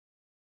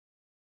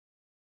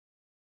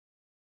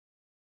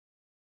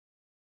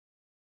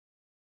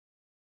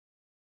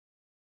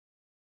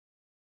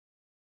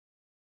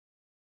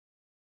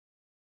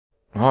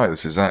Hi,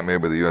 this is Zach Meir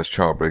with the US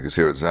Chartbreakers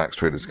here at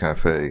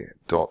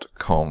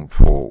Zach'sTradersCafe.com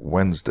for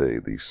Wednesday,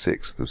 the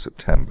 6th of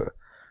September.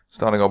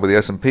 Starting off with the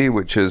S&P,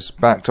 which has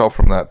backed off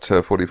from that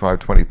 45,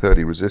 20,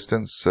 30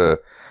 resistance,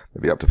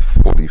 maybe up to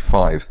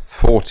 45,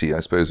 40, I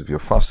suppose, if you're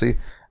fussy.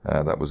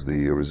 That was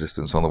the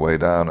resistance on the way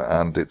down,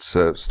 and it's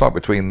stuck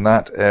between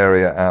that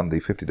area and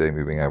the 50-day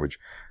moving average,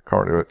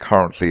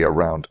 currently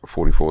around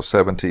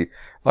 44.70. I'd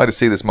like to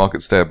see this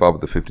market stay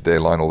above the 50-day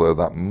line, although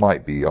that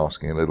might be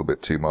asking a little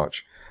bit too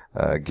much.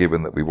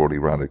 Given that we've already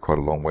rounded quite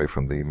a long way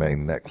from the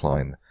main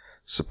neckline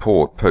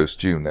support,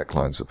 post-June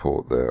neckline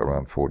support there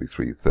around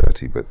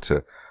 43.30, but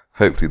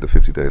hopefully the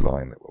 50-day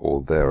line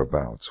or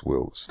thereabouts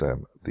will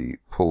stem the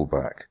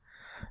pullback.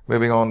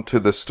 Moving on to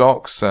the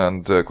stocks,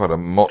 and quite a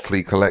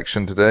motley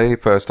collection today.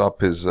 First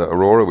up is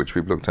Aurora, which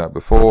we've looked at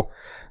before.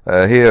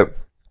 Here,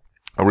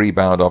 a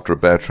rebound after a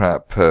bear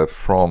trap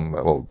from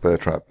below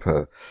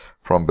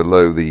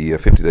the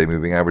 50-day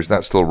moving average.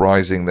 That's still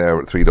rising there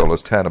at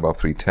 $3.10, above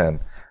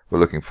 310. We're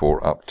looking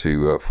for up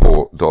to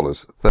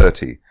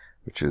 $4.30,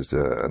 which is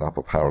an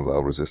upper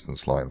parallel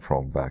resistance line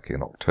from back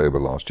in October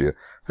last year.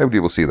 Hopefully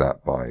we'll see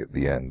that by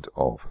the end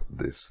of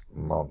this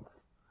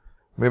month.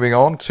 Moving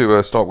on to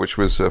a stock which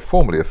was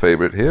formerly a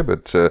favorite here,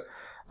 but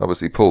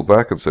obviously pulled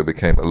back and so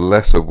became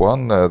less of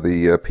one.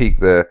 The peak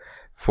there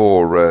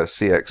for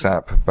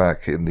CXapp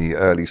back in the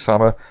early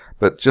summer,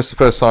 but just the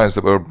first signs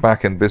that we're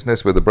back in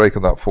business with the break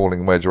of that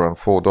falling wedge around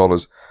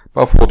 $4.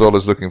 Above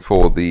 $4, looking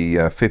for the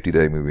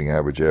 50-day moving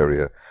average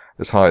area,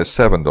 as high as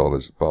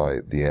 $7 by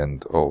the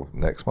end of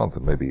next month,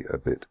 and maybe a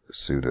bit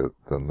sooner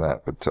than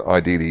that. But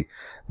ideally,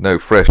 no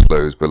fresh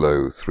lows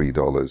below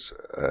 $3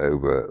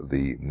 over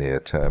the near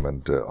term,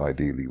 and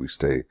ideally we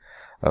stay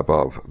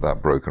above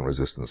that broken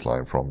resistance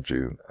line from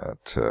June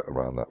at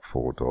around that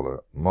 $4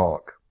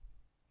 mark.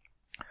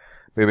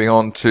 Moving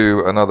on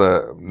to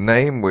another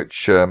name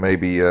which may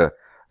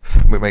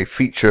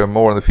feature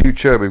more in the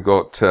future. We've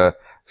got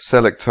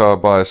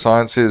Cellectar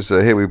Biosciences.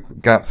 Here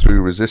we've gapped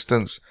through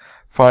resistance,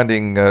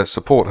 finding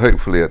support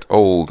hopefully at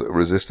old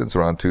resistance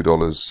around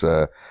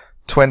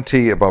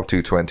 $2.20, above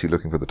 $2.20,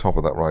 looking for the top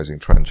of that rising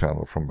trend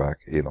channel from back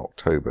in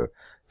October,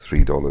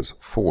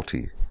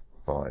 $3.40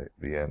 by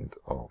the end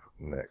of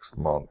next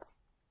month.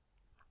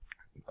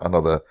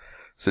 Another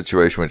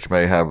situation which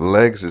may have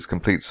legs is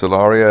Complete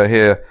Solaria.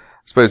 Here, I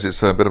suppose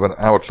it's a bit of an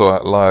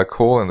outlier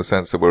call in the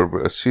sense that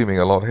we're assuming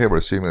a lot here. We're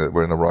assuming that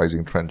we're in a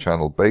rising trend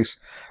channel base.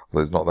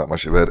 There's not that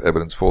much of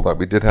evidence for that.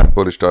 We did have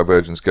bullish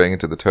divergence going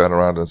into the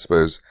turnaround, and I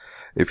suppose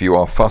if you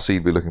are fussy,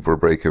 you'd be looking for a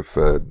break of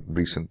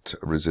recent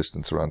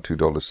resistance around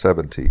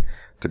 $2.70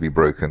 to be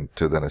broken,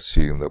 to then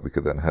assume that we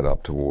could then head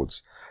up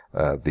towards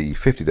the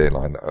 50-day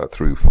line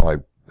through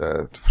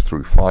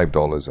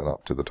 $5 and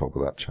up to the top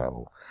of that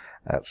channel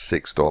at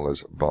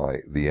 $6 by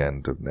the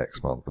end of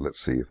next month. But let's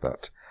see if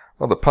that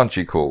rather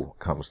punchy call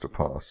comes to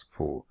pass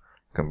for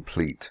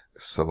Complete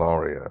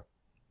Solaria.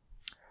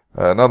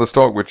 Another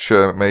stock which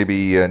may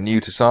be new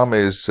to some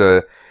is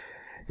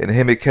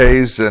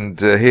Inhibikase, and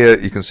here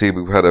you can see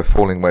we've had a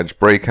falling wedge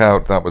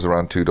breakout. That was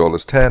around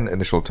 $2.10.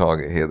 Initial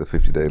target here, the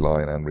 50-day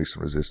line, and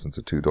recent resistance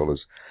at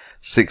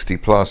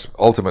 $2.60 plus.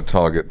 Ultimate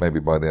target maybe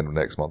by the end of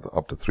next month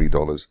up to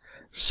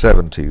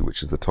 $3.70,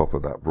 which is the top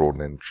of that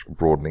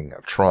broadening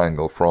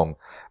triangle from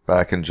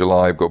back in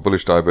July. We've got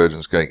bullish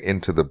divergence going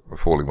into the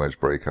falling wedge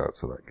breakout,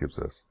 so that gives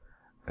us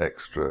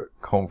extra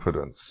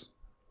confidence.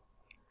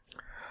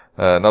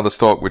 Another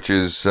stock which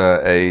is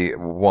a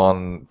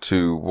one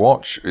to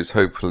watch is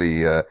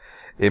hopefully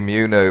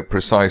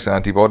Immunoprecise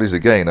antibodies.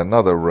 Again,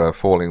 another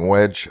falling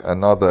wedge,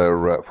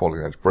 another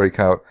falling wedge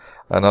breakout,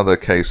 another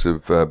case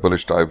of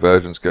bullish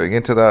divergence going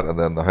into that, and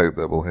then the hope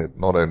that we'll hit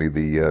not only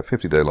the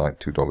 50-day line,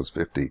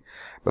 $2.50,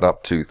 but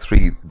up to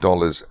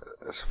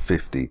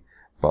 $3.50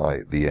 by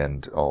the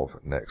end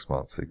of next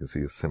month. So you can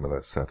see a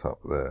similar setup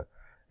there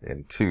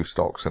in two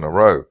stocks in a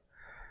row.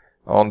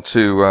 On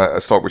to a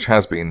stock which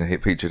has been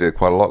featured here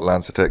quite a lot,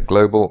 Lanzatech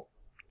Global.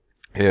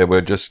 Here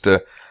we're just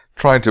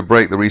trying to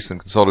break the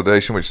recent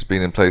consolidation which has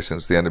been in place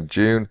since the end of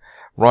June.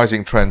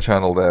 Rising trend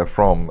channel there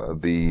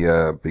from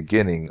the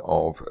beginning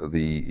of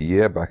the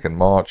year, back in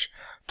March.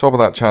 Top of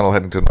that channel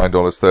heading to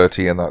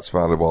 $9.30, and that's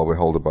valid while we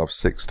hold above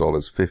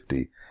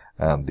 $6.50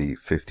 and the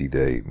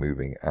 50-day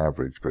moving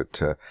average.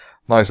 But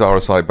nice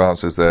RSI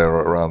bounces there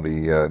around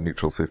the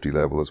neutral 50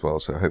 level as well,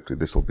 so hopefully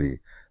this will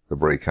be the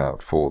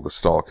breakout for the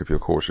stock. If you're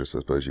cautious, I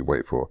suppose you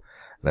wait for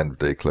an end of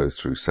day close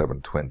through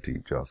 720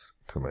 just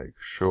to make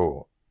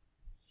sure.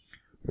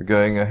 We're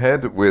going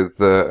ahead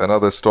with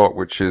another stock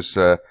which is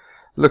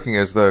looking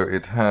as though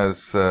it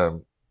has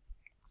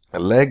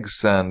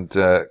legs, and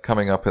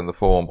coming up in the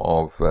form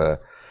of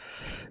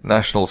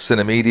National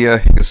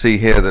Cinemedia. You can see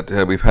here that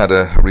we've had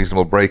a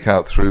reasonable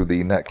breakout through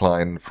the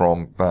neckline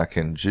from back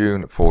in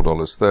June,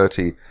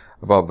 $4.30.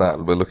 Above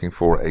that, we're looking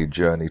for a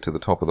journey to the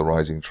top of the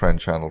rising trend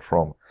channel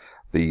from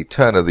the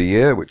turn of the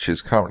year, which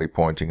is currently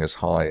pointing as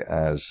high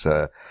as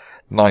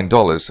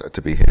 $9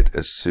 to be hit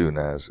as soon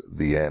as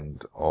the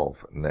end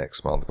of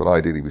next month. But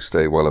ideally, we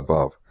stay well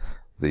above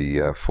the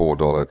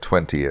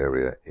 $4.20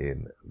 area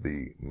in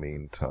the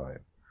meantime.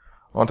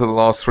 On to the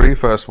last three.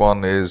 First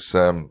one is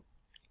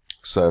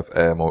Surf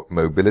Air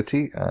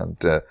Mobility, and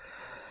the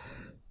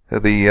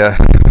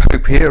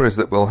hope here is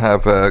that we'll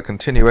have a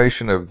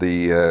continuation of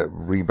the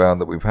rebound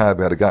that we've had.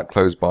 We had a gap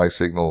close buy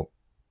signal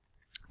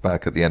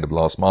back at the end of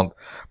last month.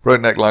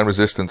 Broke neckline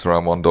resistance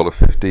around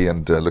 $1.50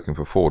 and looking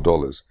for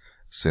 $4 as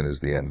soon as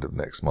the end of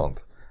next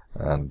month.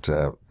 And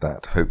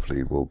that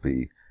hopefully will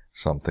be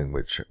something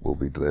which will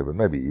be delivered,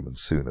 maybe even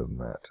sooner than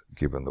that,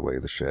 given the way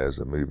the shares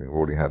are moving. We've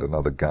already had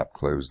another gap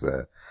close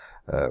there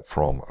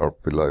from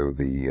below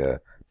the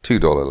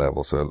 $2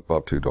 level, so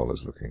above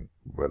 $2, looking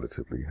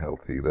relatively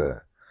healthy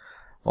there.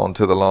 On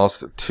to the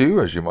last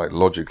two, as you might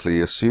logically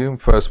assume.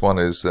 First one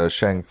is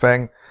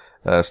Shengfeng,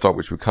 stock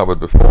which we covered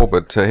before,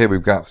 but here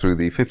we've gapped through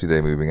the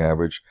 50-day moving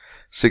average,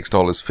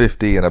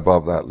 $6.50, and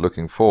above that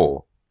looking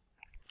for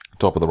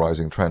top of the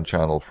rising trend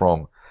channel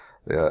from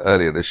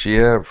earlier this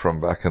year,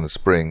 from back in the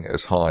spring,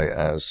 as high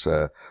as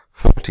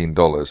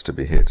 $14 to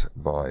be hit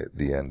by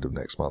the end of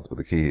next month. But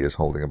the key is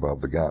holding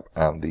above the gap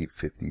and the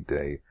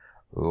 50-day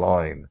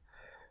line.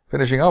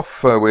 Finishing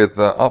off with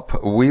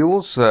Up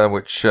Wheels,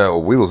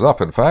 Wheels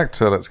Up, in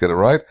fact, let's get it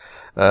right.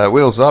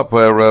 Wheels Up,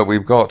 where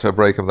we've got a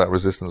break of that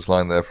resistance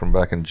line there from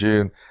back in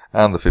June,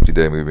 and the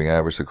 50-day moving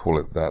average, so call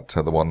it that,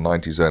 the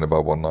 190 zone,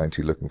 above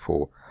 190, looking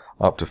for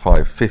up to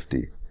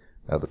 550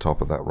 at the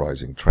top of that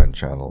rising trend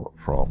channel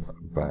from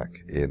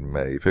back in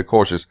May. If you're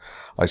cautious,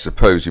 I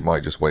suppose you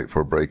might just wait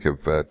for a break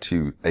of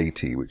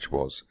 280, which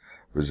was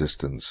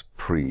resistance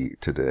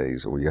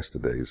pre-today's or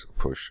yesterday's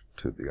push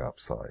to the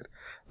upside.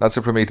 That's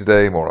it from me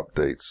today. More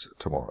updates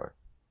tomorrow.